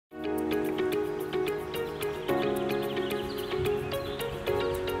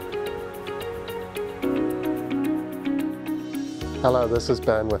Hello, this is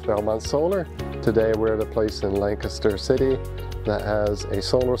Ben with Belmont Solar. Today we're at a place in Lancaster City that has a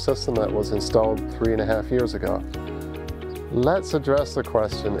solar system that was installed 3.5 years ago. Let's address the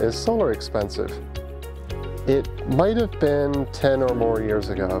question, is solar expensive? It might have been 10 or more years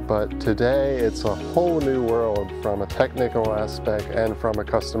ago, but today it's a whole new world from a technical aspect and from a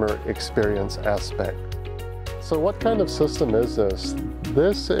customer experience aspect. So what kind of system is this?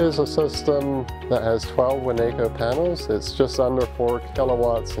 This is a system that has 12 Winneco panels. It's just under 4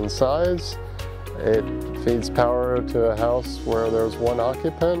 kilowatts in size. It feeds power to a house where there's one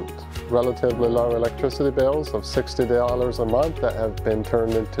occupant, relatively low electricity bills of $60 a month that have been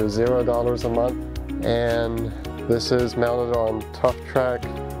turned into $0 a month. And this is mounted on tough track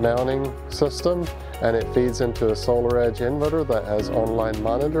mounting system, and it feeds into a Solar Edge inverter that has online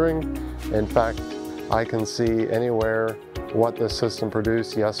monitoring. In fact, I can see anywhere what this system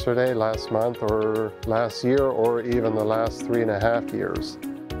produced yesterday, last month, or last year, or even the last 3.5 years.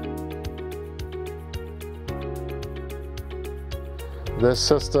 This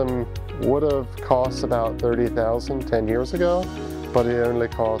system would have cost about $30,000 10 years ago, but it only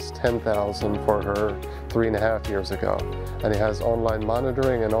cost $10,000 for her 3.5 years ago. And it has online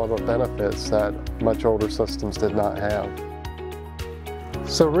monitoring and all the benefits that much older systems did not have.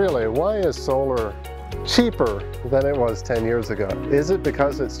 So really, why is solar cheaper than it was 10 years ago? Is it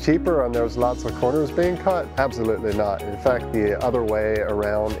because it's cheaper and there's lots of corners being cut? Absolutely not. In fact, the other way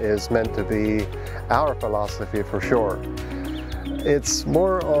around is meant to be our philosophy for sure. It's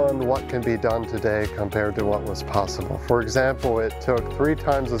more on what can be done today compared to what was possible. For example, it took 3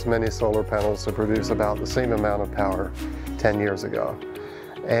 times as many solar panels to produce about the same amount of power 10 years ago.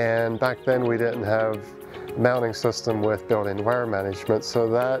 And back then we didn't have a mounting system with built-in wire management, so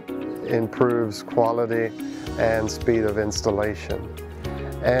that improves quality and speed of installation.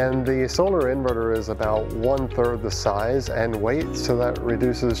 And the solar inverter is about 1/3 the size and weight, so that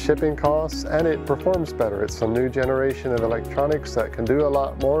reduces shipping costs and it performs better. It's a new generation of electronics that can do a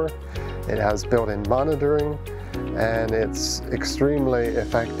lot more. It has built-in monitoring and it's extremely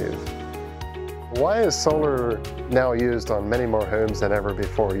effective. Why is solar now used on many more homes than ever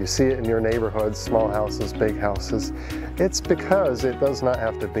before? You see it in your neighborhoods, small houses, big houses. It's because it does not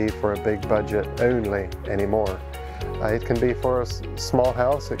have to be for a big budget only anymore. It can be for a small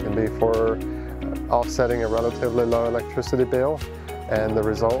house, it can be for offsetting a relatively low electricity bill, and the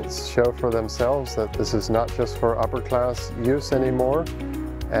results show for themselves that this is not just for upper class use anymore,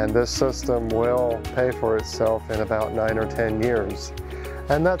 and this system will pay for itself in about 9 or 10 years.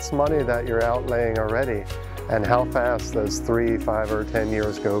 And that's money that you're outlaying already, and how fast does 3, 5, or 10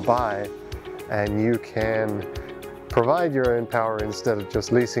 years go by, and you can provide your own power instead of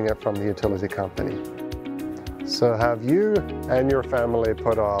just leasing it from the utility company. So have you and your family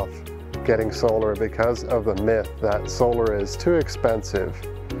put off getting solar because of the myth that solar is too expensive?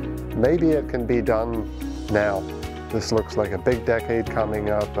 Maybe it can be done now. This looks like a big decade coming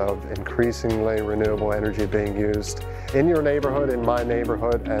up of increasingly renewable energy being used in your neighborhood, in my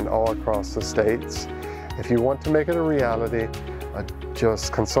neighborhood, and all across the states. If you want to make it a reality,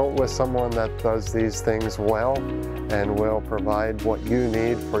 just consult with someone that does these things well and will provide what you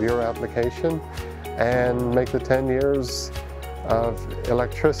need for your application, and make the 10 years of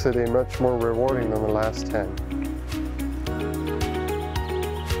electricity much more rewarding than the last 10.